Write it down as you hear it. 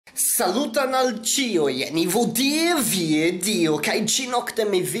Saluton al ciui, ni vodie video, kai ci nocte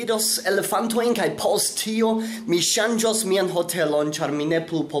mi vidos elefantoin, kai post tio mi changios mian hotelon, char mi ne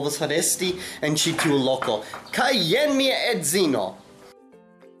plu povas resti en ci tiu loco. Kai jen mia edzino.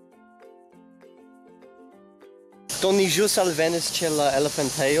 Do ni jus alvenis ce la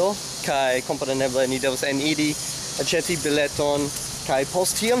elefantejo, kai compreneble ni devas eniri, aceti bileton, kai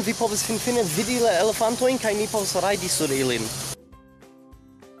post tiam vi povas finfine vidi la elefantoin, kai ni povas rajdi sur ilin.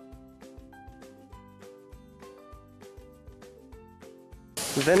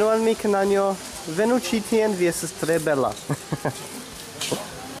 Venu al mi, canagno. Venu ci tien, vi estas tre bella.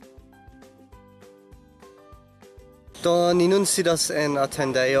 Do, ni nun sidas en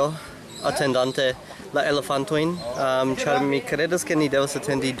attendejo, attendante la elefantoin, char mi credas che ni devas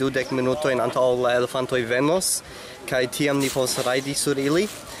attendi 20 minutoin antaŭ la elefantoi venos, kai tiam ni povas rajdi sur ili.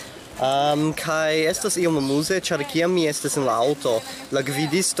 Kai estas iom amuse, char kiam mi estas en la auto, la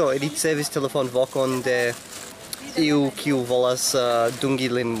gvidisto ricevis telefonvokon de iu kiu volas dungi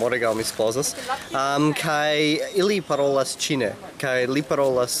lin morgaŭ, mi supozas. Kai ili parolas ĉine, kai li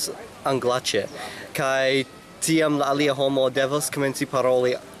parolas anglaĉe, kai tiam la alia homo devas komenci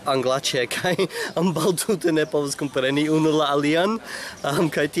paroli anglaĉe, kai ambaŭ tute ne povas kompreni unu la alian,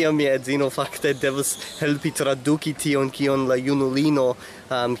 kai tiam mia edzino fakte devas helpi traduki tion kion la junulino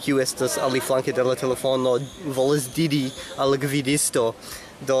kiu estas aliflanke de la telefono volas diri al la gvidisto.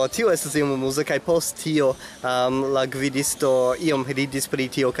 Do tio estas iom amuza, kaj post tio la gvidisto iom ridis pri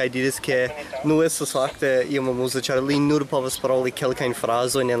tio kaj diris ke nu estas fakte iom amuza, ĉar li nur povas paroli kelkajn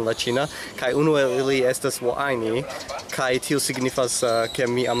frazojn en la ĉina, kaj unu el ili estas "wo ajni", kaj tio signifas ke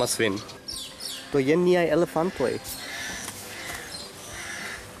mi amas vin. Do jen niaj elefantoj.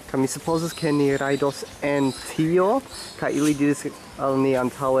 Kaj mi supozas ke ni rajdos en tio, kaj ili diris al ni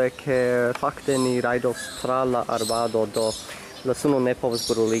antaŭe ke fakte ni rajdos tra la arbaro, do la suno ne povas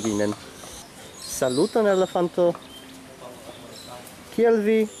bruligi nin. Saluton, elefanto. Kiel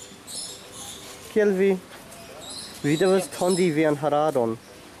vi? Kiel vi? Vi devas tondi vian hararon.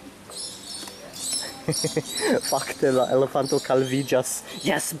 Fakte la elefanto kalviĝas.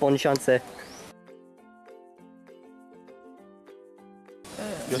 Yes, bonŝance.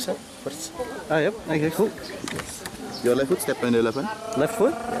 Yourself first. Yep. Okay, cool. Your left foot, step on the elephant. Left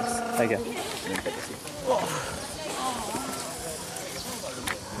foot? Yes. Okay.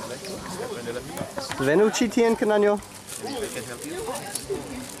 Venu ci tien, canagno. I can help you. Your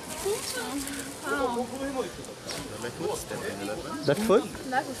left foot, step on the elephant. Left foot?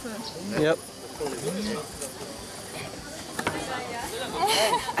 Left foot. Yep.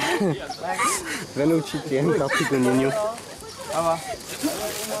 Venu ci tien, rapido, niño.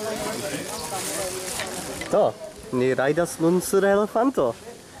 Do, ni rajdas nun sur elefanto.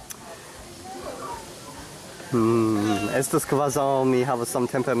 Estas kvazaŭ mi havas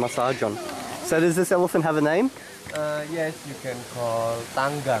samtempe masaĝon. So does this elephant have a name? Yes, you can call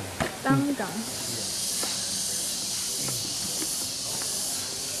Tanggang. Tanggang.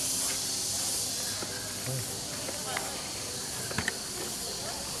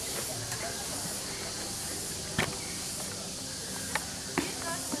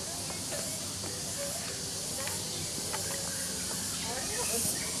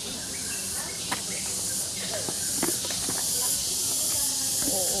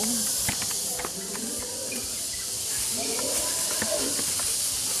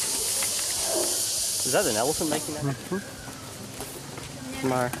 Is that an elephant making that?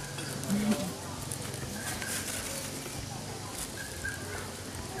 Maar.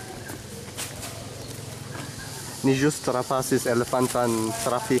 Ni just trapasis elefantan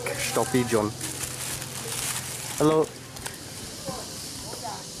trafik stoppiĝon. Hello.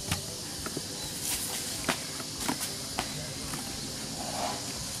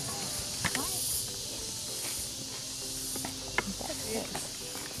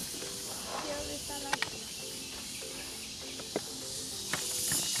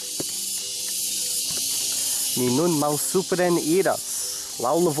 Ni nun malsupren iras,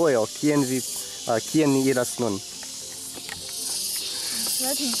 laŭ la vojo, kien ni iras nun?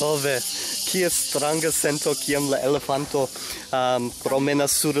 Ve, kia stranga sento kiam la elefanto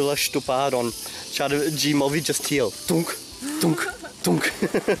promenas sur la ŝtuparon, ĉar ĝi moviĝas tiel, tunk, tunk, tunk.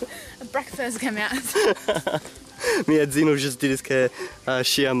 Breakfast came out. Mia edzino ĵus diris ke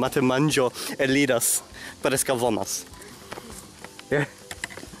ŝia matenmanĝo eliras, preskaŭ vomas.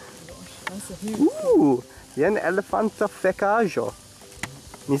 Jen elefanta fekaĵo.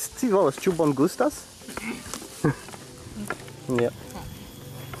 Mi scivolas, ĉu bongustas? Ja.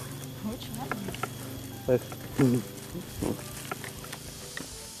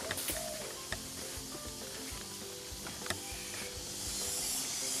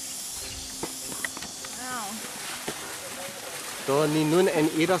 Do ni nun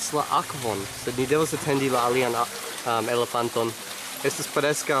eniras la akvon, sed ni devas atendi la alian elefanton. Estas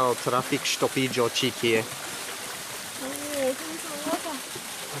preskaŭ trafikŝtopiĝo ĉi tie.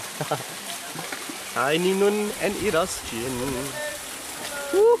 Kaj ni nun eniras ĝin.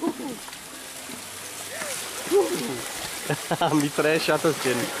 Mi tre ŝatas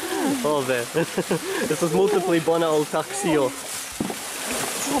ĝin. Oh ve. Estas multe pli bona ol taksio.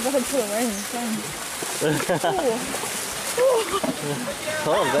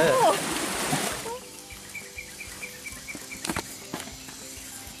 Oh ve.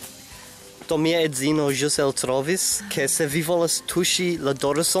 Do mia edzino ĵus eltrovis, ke se vi volas tuŝi la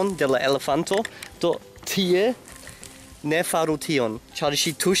dorson de la elefanto, do tie ne faru tion, ĉar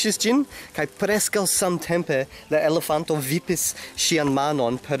ŝi tuŝis ĝin, kaj preskaŭ samtempe la elefanto vipis ŝian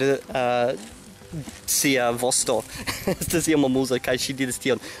manon per sia vosto. Estas iom amuza, kaj ŝi diris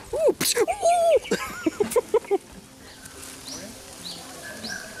tion.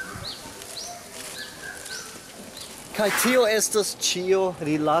 Kaj tio estas ĉio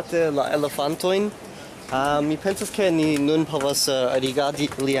rilate la elefantojn. Mi pensas ke ni nun povas rigardi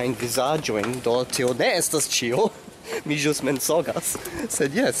liajn vizaĝojn, do tio ne estas ĉio. Mi ĵus mensogas,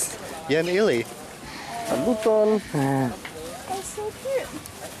 sed jes, jen ili. Saluton. Oh, so cute.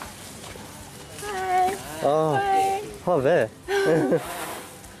 Hi. Oh, oh ve.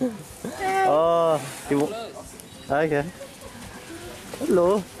 Oh, okay.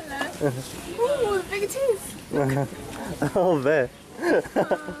 Hello. Ooh, big teeth. Oh ve.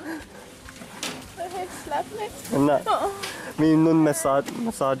 Okay, slap me. Na. Mi nun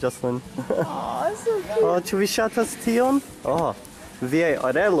masaĝas lin. Oh, so cute. Oh, ĉu vi ŝatas tion? Oh, viaj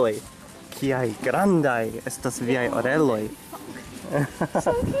oreloj. Kiaj grandaj estas viaj oreloj.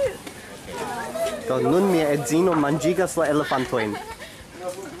 So cute. Do nun mia edzino manĝigas la elefantojn.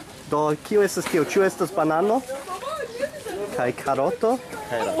 Do kio estas tio? Ĉu estas banano? Kaj karoto?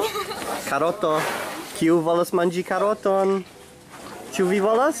 Karoto. Kiu volas manĝi karoton? Ĉu vi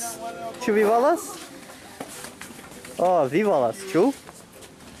volas? Ĉu vi volas? Oh, vi volas, ĉu?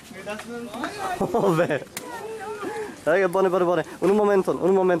 Oh, ve. Bone. Unu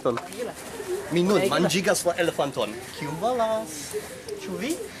momenton. Mi nun manĝigas la elefanton. Kiu volas? Ĉu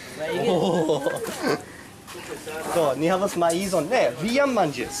vi? Oh. Do, ni havas maizon. Ne, vi jam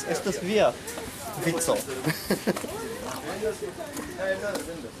manĝis. Estas via vico.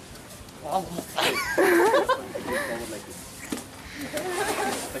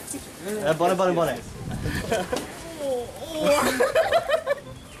 Bone.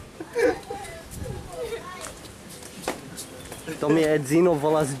 Do mia edzino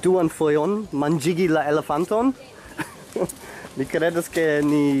volas duan fojon manĝigi la elefanton. Mi kredas ke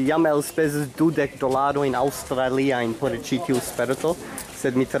ni jam elspezis $20 aŭstraliajn por ĉi tiu sperto,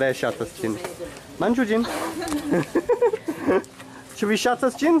 sed mi tre ŝatas ĝin. Manĝu ĝin. Ĉu vi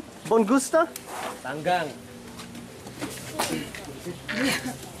ŝatas ĝin? Bongusta? Tanggang.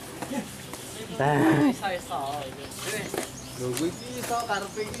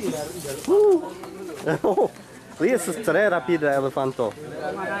 Li estas tre rapida elefanto.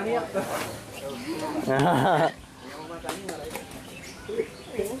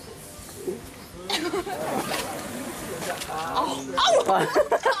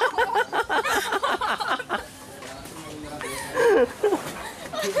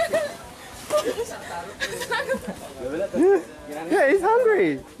 Yeah, he's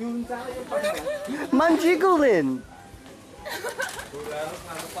hungry. Manĝigu lin.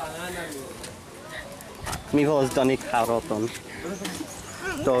 Mi volas doni karoton.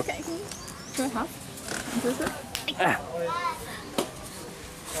 Do. Can I have? Is it?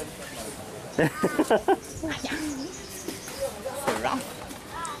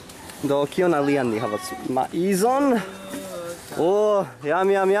 Do, kion alian ni havas? Maizon. Oh,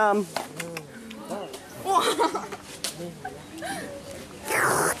 jam.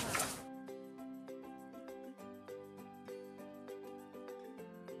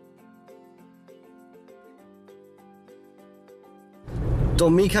 Do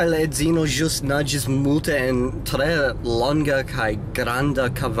mi kaj la edzino ĵus naĝis multe en tre longa kaj granda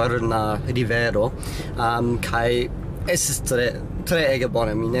kaverna rivero, kaj estis tre ege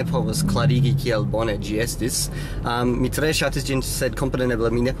bone. Mi ne povas klarigi kiel bone ĝi estis. Mi tre ŝatis ĝin, sed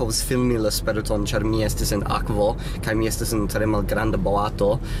kompreneble mi ne povas filmi la sperton, ĉar mi estis en akvo kaj mi estis en tre malgranda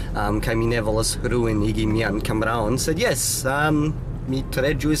boato, kaj mi ne volas ruinigi mian kameraon, sed jes, mi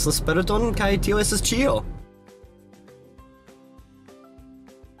tre ĝuis la sperton kaj tio estas ĉio.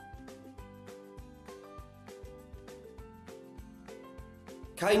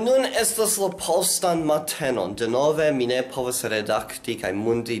 Kaj nun estas la postan matenon. Denove mi ne povas redakti kaj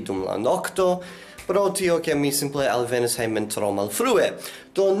mundi dum la nokto, pro tio che mi simple alvenis hejmen tro malfrue.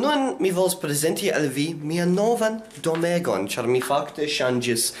 Do nun mi vols presenti al vi mia novan domegon, char mi fakte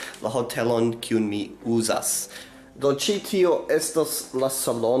ŝanĝis la hotelon kiun mi uzas. Do ĉi tio estas la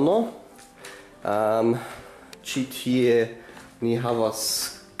salono. Ĉi tie ni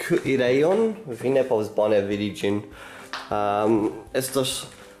havas kuirejon, vi ne povas bone vidi ĝin. Estas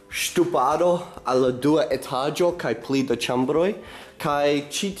ŝtuparo al la dua etaĝo kaj pli da ĉambroj. Kai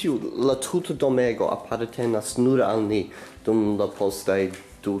ĉi tiu la tuta domego apartenas nur al ni dum la postaj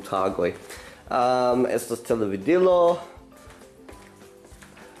 2 tagoj. Estas televidilo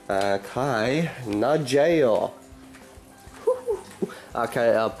kai naĝejo.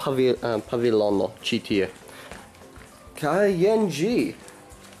 Kai pavilono ĉi tie. Kai jen ĝi.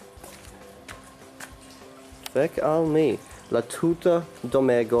 Fek al mi. La tuta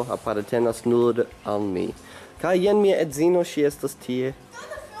domego apartenas nur al mi. Kai jen mia edzino, ŝi estas tie,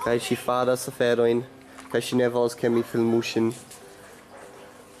 kai ŝi faras aferojn, kai ŝi ne volas ke mi filmu ŝin.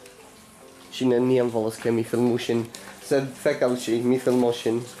 Ŝi neniam volas ke mi filmu ŝin, sed fek al ŝi, mi filmos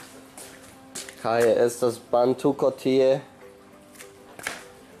ŝin. Kai estas bantuko tie.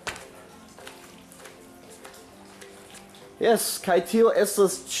 Yes, kai tio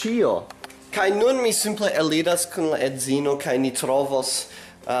estas ĉio. Kai nun mi simple eliras kun la edzino kaj ni trovos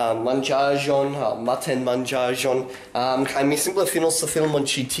manĝaĵon, matenmanĝaĵon, kaj mi simple finos la filmon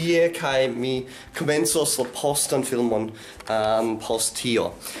ĉi tie kaj mi komencos la postan filmon post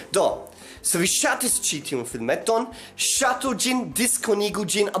tio. Do, se vi ŝatis ĉi tiun filmeton, ŝatu ĝin, diskonigu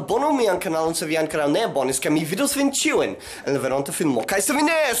ĝin, abonu mian kanalon se vi ankoraŭ ne abonis, kaj mi vidos vin ĉiujn en la veronta filmo. Kaj se vi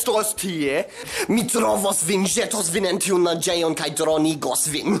ne estos tie, mi trovos vin, ĵetos vin en tiun naĝejon kaj dronigos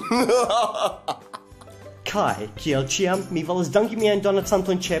vin. Kai, kiel ĉiam, mi volas danki miajn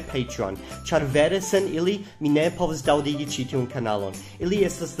donacantojn ĉe Patreon, ĉar vere sen ili mi ne povas daŭrigi ĉi tiun kanalon. Ili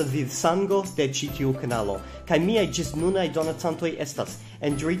estas la vivsango de ĉi tiu kanalo, kaj miaj ĝis nunaj donacantoj estas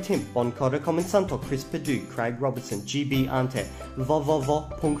Andrew Timp, bonkora komencanto, Chris Perdue, Craig Robertson, GB Ante,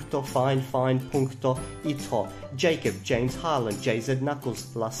 www.finefine.ito, Jacob, James Harlan, JZ Knuckles,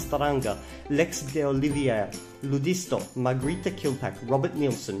 La Stranga, Lex de Olivier, Ludisto, Margarita Kilpack, Robert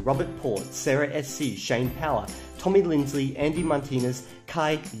Nielsen, Robert Port, Sarah SC, Shane Power, Tommy Lindsley, Andy Martinez,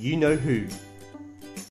 Kai, you know who.